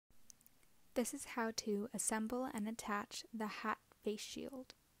This is how to assemble and attach the hat face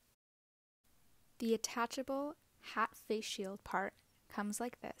shield. The attachable hat face shield part comes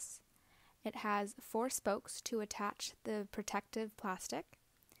like this. It has 4 spokes to attach the protective plastic,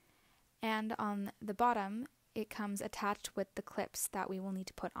 and on the bottom it comes attached with the clips that we will need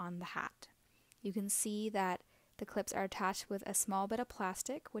to put on the hat. You can see that the clips are attached with a small bit of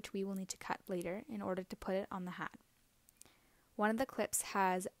plastic, which we will need to cut later in order to put it on the hat. One of the clips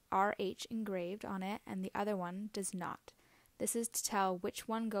has RH engraved on it and the other one does not. This is to tell which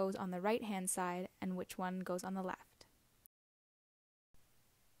one goes on the right hand side and which one goes on the left.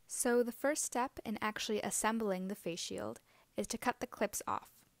 So the first step in actually assembling the face shield is to cut the clips off.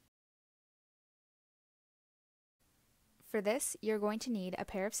 For this, you're going to need a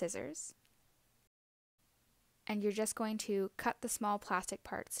pair of scissors, and you're just going to cut the small plastic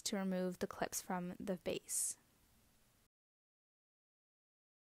parts to remove the clips from the base.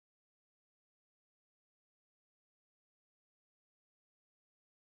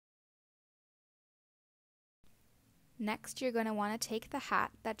 Next, you're going to want to take the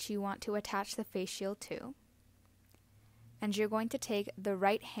hat that you want to attach the face shield to, and you're going to take the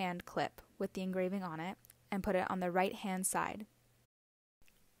right hand clip with the engraving on it and put it on the right hand side.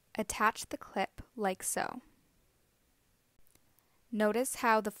 Attach the clip like so. Notice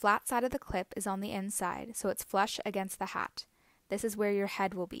how the flat side of the clip is on the inside, so it's flush against the hat. This is where your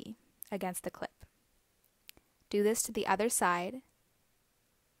head will be, against the clip. Do this to the other side.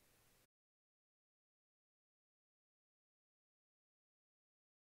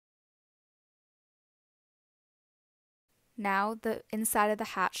 Now the inside of the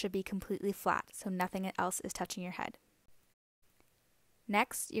hat should be completely flat, so nothing else is touching your head.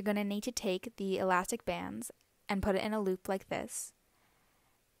 Next, you're going to need to take the elastic bands and put it in a loop like this,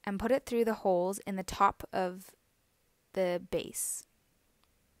 and put it through the holes in the top of the base.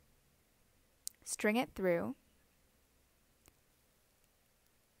 String it through,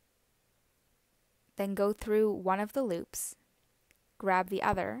 then go through one of the loops, grab the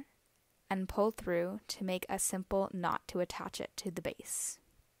other, and pull through to make a simple knot to attach it to the base.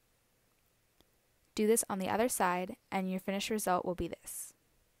 Do this on the other side and your finished result will be this.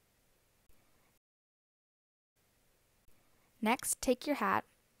 Next, take your hat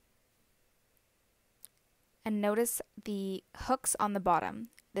and notice the hooks on the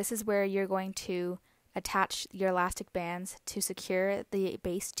bottom. This is where you're going to attach your elastic bands to secure the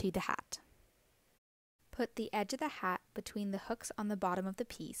base to the hat. Put the edge of the hat between the hooks on the bottom of the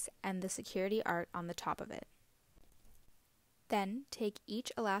piece and the security art on the top of it. Then take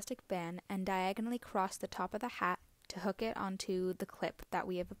each elastic band and diagonally cross the top of the hat to hook it onto the clip that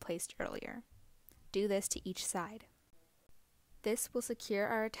we have placed earlier. Do this to each side. This will secure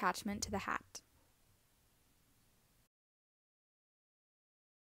our attachment to the hat.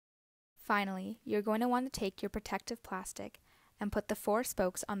 Finally, you're going to want to take your protective plastic and put the 4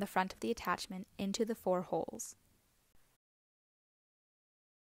 spokes on the front of the attachment into the 4 holes.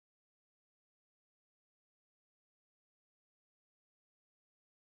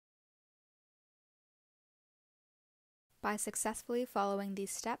 By successfully following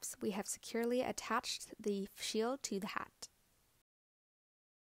these steps, we have securely attached the shield to the hat.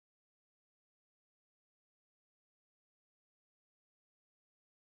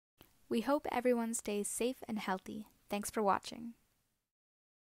 We hope everyone stays safe and healthy. Thanks for watching.